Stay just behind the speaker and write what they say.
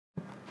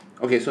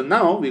Okay, so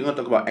now we're going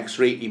to talk about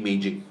X-ray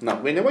imaging. Now,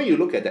 whenever you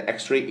look at the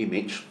X-ray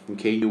image,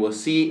 okay, you will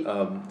see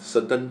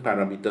certain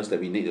parameters that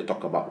we need to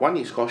talk about. One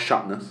is called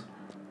sharpness.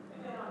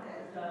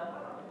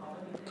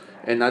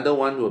 Another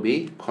one will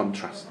be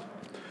contrast.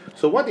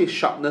 So what is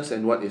sharpness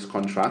and what is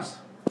contrast?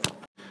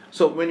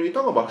 So when we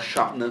talk about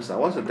sharpness,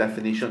 what's the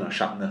definition of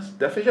sharpness?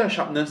 Definition of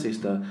sharpness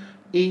is the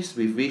ease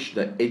with which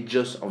the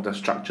edges of the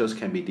structures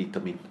can be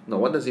determined. Now,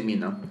 what does it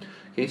mean now?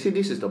 Can you see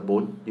this is the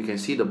bone? You can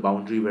see the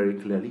boundary very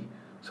clearly.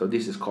 So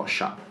this is called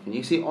sharp. Can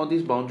you see all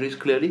these boundaries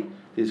clearly?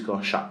 This is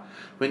called sharp.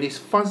 When it's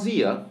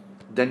fuzzier,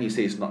 then you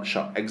say it's not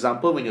sharp.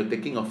 Example, when you're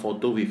taking a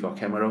photo with your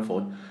camera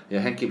phone, your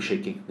hand keeps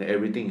shaking, then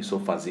everything is so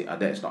fuzzy,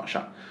 that is not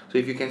sharp. So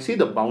if you can see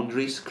the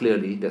boundaries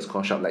clearly, that's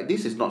called sharp. Like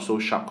this is not so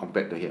sharp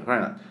compared to here,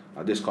 right?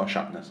 This is called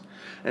sharpness.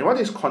 And what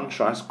is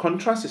contrast?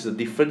 Contrast is the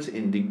difference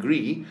in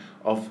degree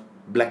of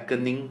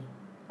blackening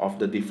of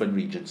the different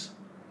regions.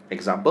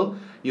 Example,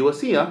 you will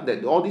see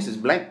that all this is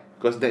black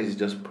because that is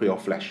just pure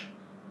flesh.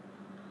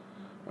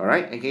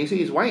 Alright, and can you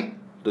see it's white?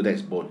 So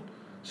that's bone.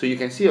 So you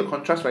can see a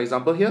contrast, for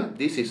example here,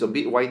 this is a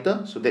bit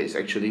whiter, so that is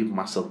actually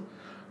muscle.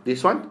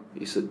 This one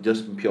is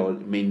just pure,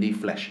 mainly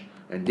flesh,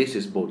 and this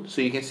is bone.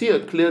 So you can see a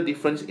clear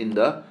difference in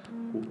the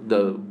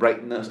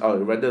brightness, or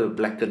rather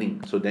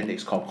blackening, so then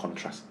it's called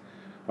contrast.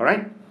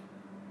 Alright?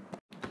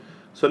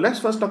 So let's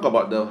first talk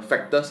about the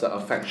factors that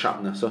affect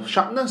sharpness. So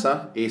sharpness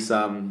is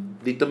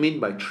determined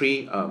by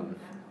three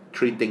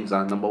things.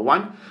 Number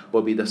one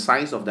will be the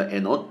size of the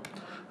anode.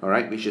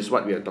 Alright, which is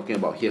what we are talking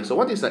about here. So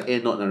what is the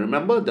anode? Now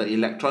remember, the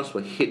electrons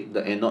will hit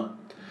the anode.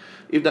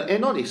 If the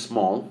anode is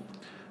small,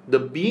 the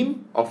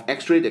beam of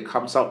X-ray that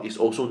comes out is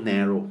also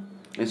narrow.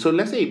 And so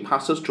let's say it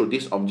passes through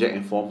this object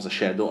and forms a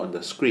shadow on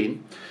the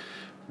screen,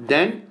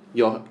 then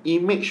your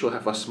image will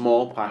have a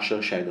small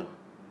partial shadow,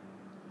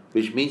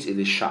 which means it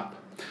is sharp.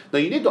 Now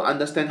you need to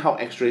understand how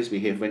X-rays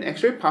behave. When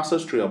X-ray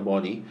passes through your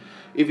body,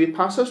 if it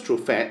passes through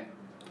fat,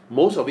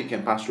 most of it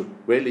can pass through.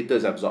 Very little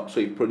is absorbed, so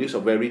it produces a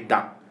very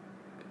dark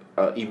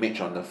image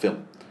on the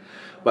film.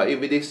 But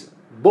if it is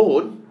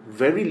bone,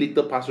 very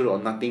little passes through or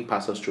nothing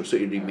passes through, so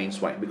it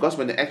remains white. Because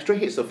when the X-ray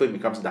hits the film, it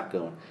becomes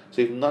darker.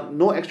 So if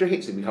no X-ray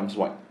hits, it becomes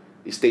white.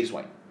 It stays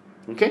white.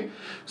 Okay?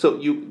 So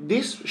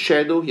this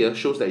shadow here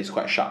shows that it's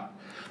quite sharp.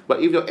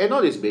 But if your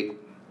anode is big,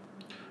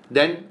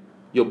 then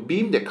your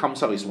beam that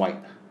comes out is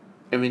white.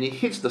 And when it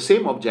hits the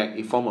same object,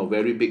 it forms a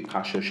very big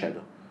partial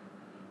shadow,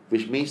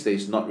 which means that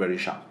it's not very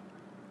sharp.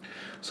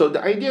 So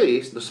the idea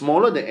is, the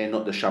smaller the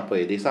anode, the sharper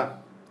it is.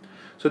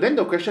 So then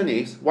the question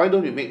is, why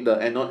don't we make the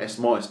anode as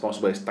small as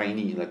possible, as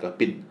tiny, like a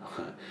pin?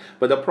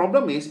 But the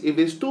problem is, if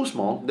it's too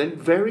small, then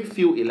very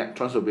few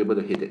electrons will be able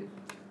to hit it.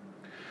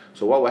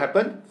 So what will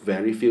happen?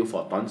 Very few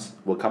photons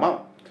will come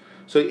out.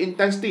 So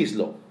intensity is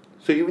low.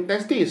 So if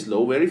intensity is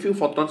low, very few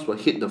photons will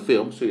hit the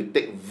film, so it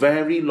takes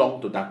very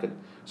long to darken.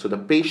 So the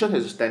patient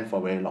has to stand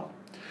for very long.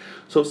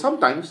 So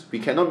sometimes we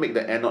cannot make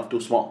the anode too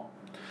small.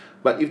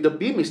 But if the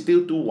beam is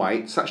still too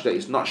wide, such that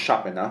it's not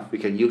sharp enough, we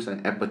can use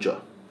an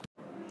aperture.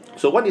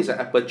 So what is an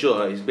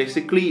aperture? It's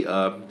basically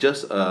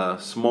just a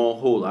small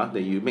hole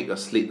that you make a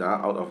slit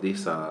out of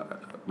these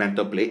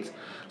metal plates,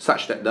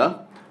 such that the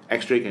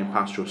X-ray can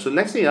pass through. So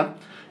let's say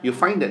you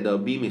find that the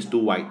beam is too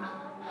wide.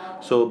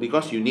 So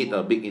because you need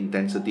a big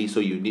intensity, so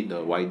you need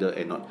the wider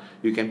anode.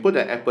 You can put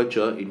an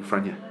aperture in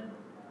front here.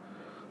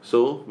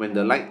 So when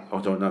the light,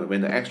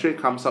 when the X-ray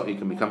comes out, it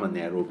can become a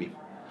narrow beam.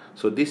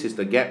 So this is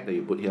the gap that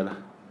you put here.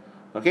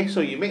 Okay,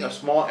 so you make a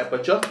small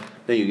aperture,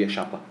 then you get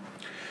sharper.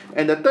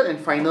 And the third and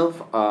final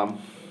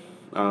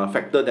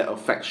factor that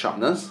affects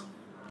sharpness.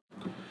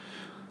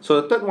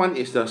 So the third one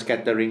is the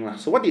scattering.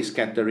 So what is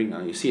scattering?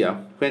 You see,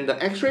 when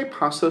the X-ray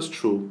passes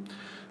through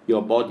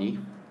your body,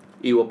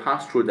 it will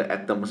pass through the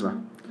atoms.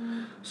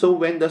 So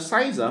when the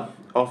size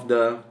of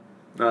the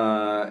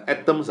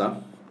atoms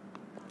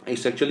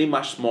is actually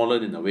much smaller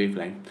than the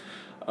wavelength,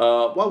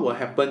 what will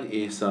happen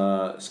is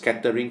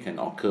scattering can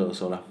occur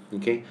also.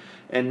 Okay?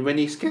 And when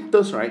it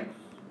scatters, right,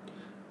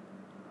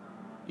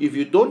 if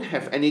you don't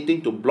have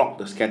anything to block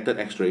the scattered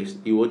X-rays,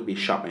 it won't be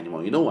sharp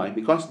anymore. You know why?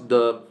 Because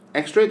the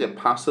X-ray that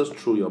passes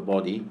through your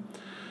body,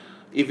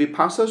 if it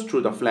passes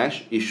through the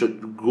flesh, it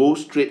should go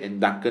straight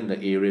and darken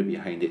the area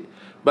behind it.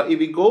 But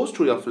if it goes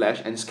through your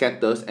flesh and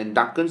scatters and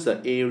darkens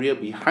the area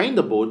behind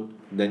the bone,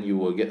 then you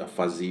will get a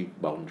fuzzy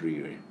boundary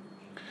area.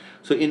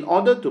 So in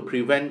order to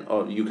prevent,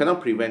 or you cannot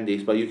prevent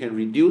this, but you can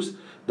reduce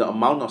the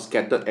amount of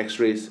scattered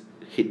X-rays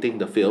hitting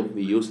the film,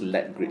 we use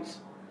lead grids.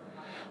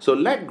 So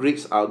lead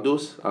grids are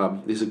those,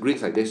 these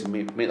grids like this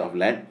made of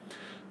lead,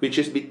 which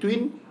is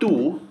between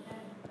 2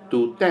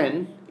 to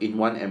 10 in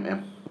 1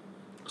 mm.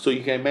 So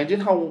you can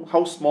imagine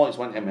how small is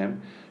 1 mm.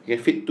 You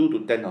can fit 2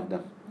 to 10 of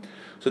them.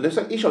 So that's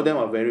why each of them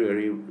are very,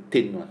 very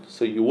thin ones.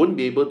 So you won't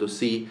be able to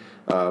see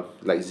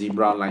like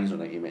zebra lines on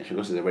the image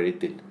because they're very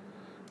thin.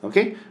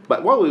 Okay,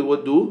 but what we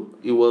will do,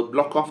 it will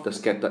block off the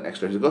scattered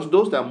X-rays, because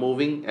those that are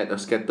moving at a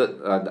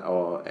scattered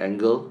or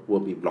angle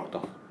will be blocked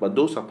off, but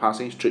those are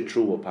passing straight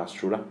through will pass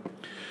through.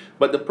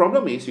 But the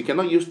problem is you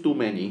cannot use too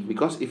many,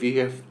 because if you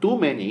have too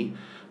many,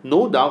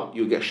 No doubt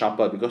you get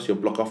sharper because you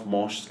block off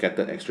more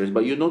scattered X-rays,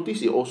 but you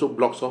notice it also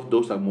blocks off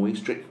those that are moving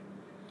straight.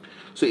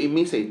 So it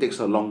means that it takes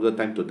a longer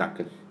time to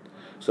darken.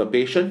 So a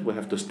patient will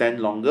have to stand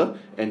longer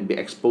and be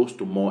exposed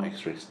to more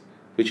X-rays,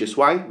 which is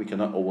why we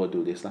cannot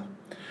overdo this.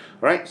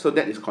 Right? So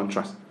that is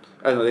contrast,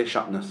 that is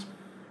sharpness.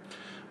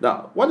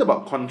 Now, what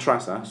about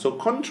contrast? So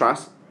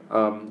contrast,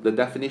 the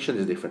definition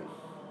is different.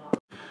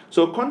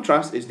 So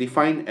contrast is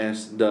defined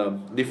as the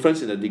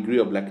difference in the degree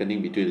of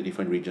blackening between the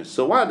different regions.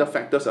 So what are the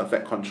factors that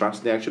affect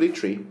contrast? There are actually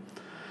three,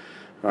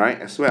 right,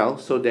 as well.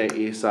 So there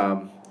is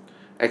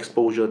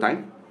exposure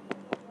time,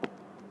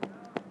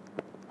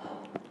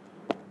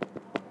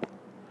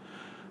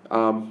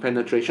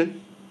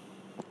 penetration,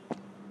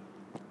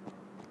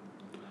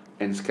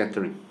 and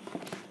scattering.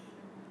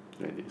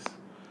 There it is,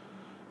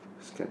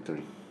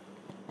 scattering.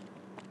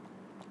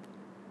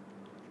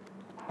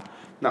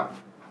 Now,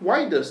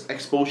 why does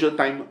exposure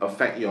time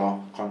affect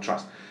your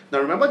contrast?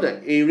 Now remember,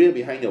 the area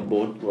behind your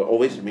bone will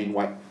always remain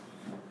white,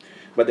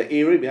 but the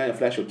area behind the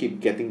flesh will keep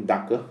getting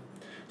darker.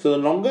 So the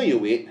longer you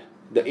wait,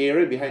 the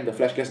area behind the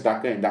flesh gets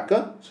darker and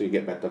darker, so you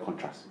get better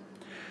contrast.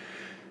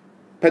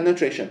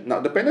 Penetration. Now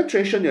the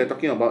penetration you're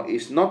talking about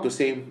is not to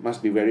say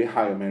must be very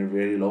high or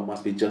very low,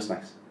 must be just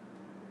nice.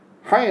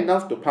 High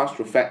enough to pass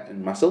through fat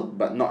and muscle,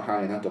 but not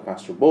high enough to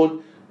pass through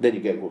bone, then you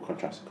get good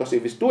contrast. Because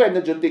if it's too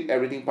energetic,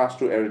 everything pass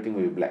through, everything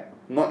will be black.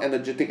 Not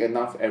energetic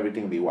enough,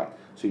 everything will be white.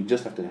 So you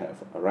just have to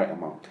have a right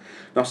amount.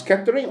 Now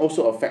scattering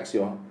also affects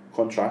your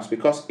contrast,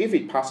 because if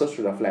it passes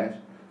through the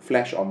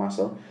flesh or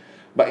muscle,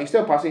 but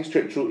instead of passing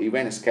straight through, it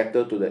went and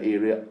scattered to the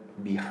area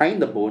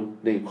behind the bone,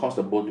 then it cause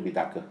the bone to be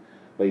darker.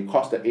 But it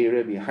cause the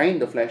area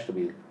behind the flesh to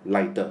be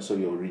lighter, so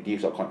you'll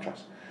reduce your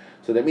contrast.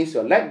 So that means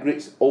your light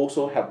grids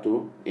also help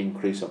to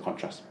increase your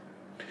contrast.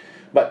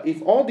 But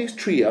if all these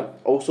three are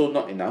also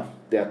not enough,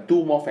 there are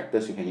two more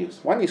factors you can use.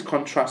 One is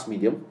contrast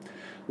medium,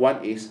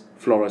 one is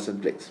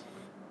fluorescent plates.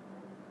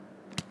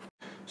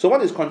 So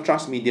what is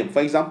contrast medium?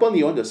 For example,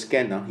 you want to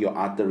scan your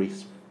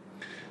arteries.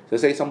 So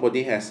say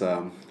somebody has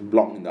a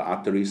block in the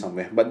artery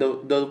somewhere, but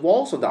the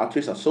walls of the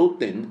arteries are so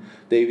thin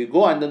that if you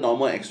go under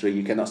normal X-ray,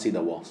 you cannot see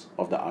the walls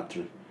of the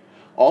artery.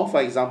 Or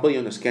for example, you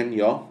want to scan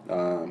your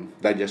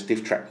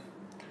digestive tract.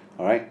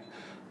 Alright,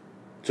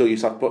 so you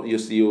suspect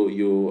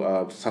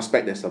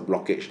there's a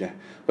blockage there.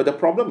 But the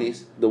problem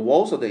is the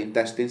walls of the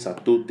intestines are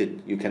too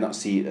thin. You cannot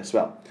see it as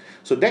well.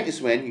 So that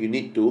is when you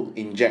need to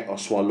inject or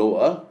swallow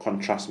a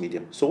contrast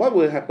medium. So what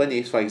will happen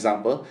is, for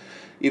example,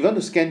 if you want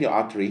to scan your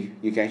artery,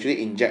 you can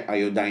actually inject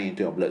iodine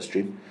into your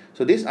bloodstream.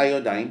 So this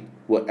iodine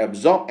will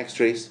absorb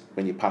X-rays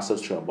when it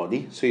passes through your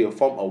body. So you'll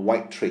form a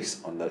white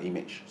trace on the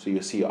image. So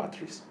you'll see your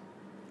arteries.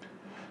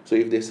 So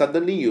if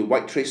your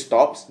white trace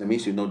stops, that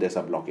means you know there's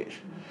a blockage.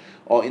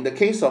 Or in the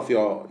case of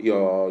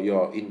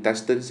your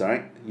intestines,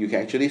 right, you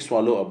can actually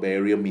swallow a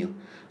barium meal.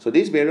 So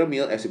this barium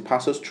meal, as it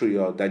passes through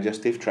your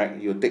digestive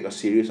tract, you take a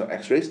series of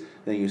X-rays,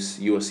 then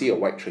you will see a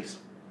white trace,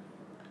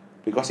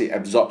 because it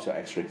absorbs your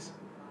X-rays,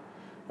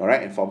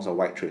 alright, and forms a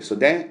white trace. So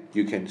there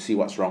you can see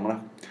what's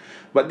wrong.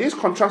 But this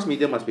contrast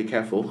medium must be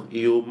careful.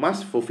 You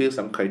must fulfill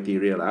some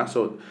criteria.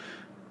 So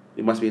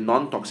it must be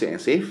non-toxic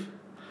and safe.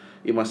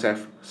 It must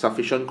have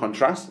sufficient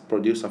contrast,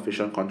 produce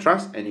sufficient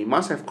contrast, and it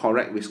must have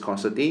correct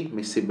viscosity,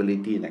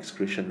 miscibility, and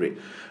excretion rate.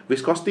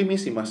 Viscosity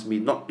means it must be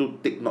not too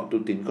thick, not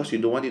too thin, because you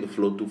don't want it to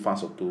flow too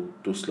fast or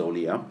too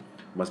slowly.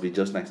 Must be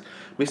just nice.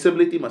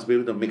 Miscibility must be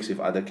able to mix with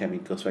other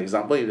chemicals. For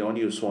example, if they want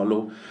you to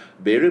swallow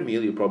barium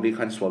meal, you probably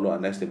can't swallow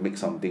unless they mix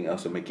something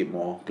else to make it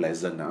more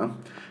pleasant.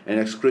 And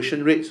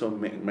excretion rate, so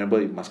remember,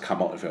 it must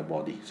come out of your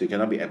body. So it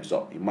cannot be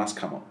absorbed, it must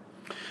come out.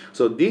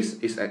 So this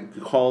is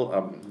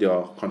called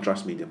your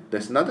contrast medium.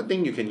 There's another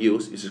thing you can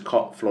use, is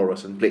called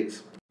fluorescent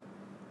plates.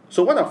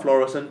 So what are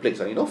fluorescent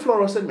plates? You know,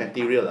 fluorescent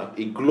material,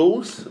 it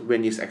glows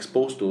when it's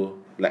exposed to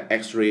like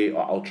X-ray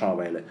or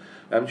ultraviolet.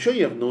 I'm sure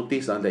you have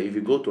noticed that if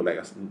you go to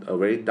like a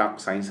very dark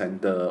science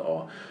center,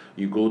 or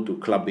you go to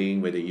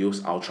clubbing where they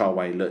use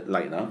ultraviolet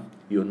light,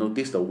 you'll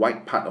notice the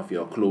white part of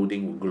your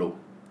clothing will glow,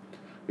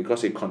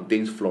 because it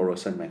contains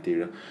fluorescent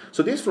material.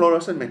 So this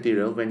fluorescent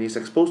material, when it's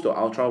exposed to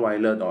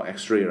ultraviolet or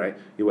X-ray, right,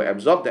 it will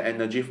absorb the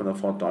energy from the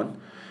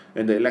photon.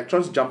 When the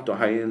electrons jump to a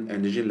higher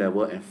energy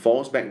level and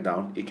falls back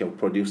down, it can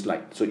produce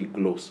light, so it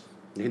glows.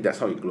 Okay, that's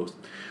how it glows.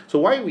 So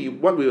what we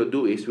will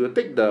do is, we will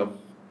take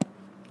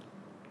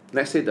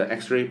let's say the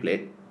X-ray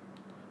plate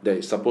that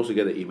is supposed to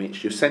get the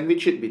image, you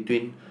sandwich it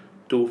between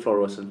two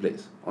fluorescent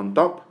plates, on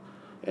top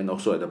and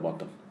also at the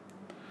bottom.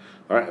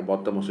 Alright, at the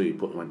bottom also you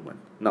put one.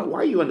 Now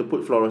why you want to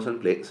put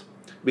fluorescent plates?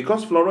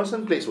 Because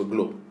fluorescent plates will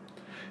glow.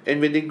 And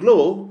when they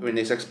glow, when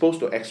it's exposed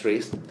to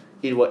X-rays,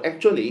 it will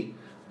actually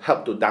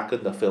help to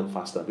darken the film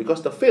faster,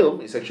 because the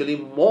film is actually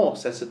more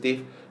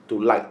sensitive to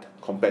light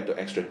compared to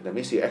X-ray. That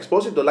means you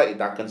expose it to light, it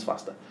darkens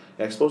faster.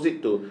 You expose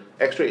it to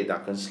X-ray, it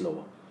darkens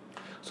slower.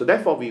 So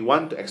therefore we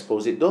want to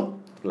expose it to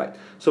light.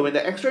 So when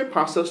the X-ray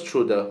passes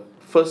through the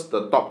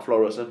top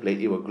fluorescent plate,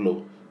 it will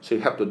glow. So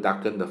it helps to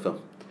darken the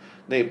film.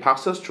 Then it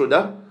passes through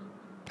the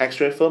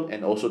X-ray film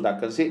and also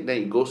darkens it.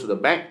 Then it goes to the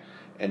back,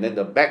 and then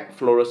the back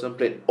fluorescent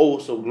plate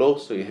also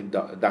glows, so it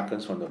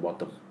darkens from the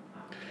bottom.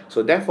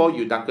 So therefore,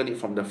 you darken it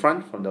from the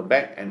front, from the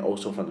back, and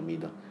also from the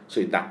middle. So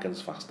it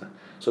darkens faster.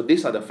 So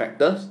these are the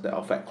factors that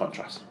affect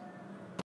contrast.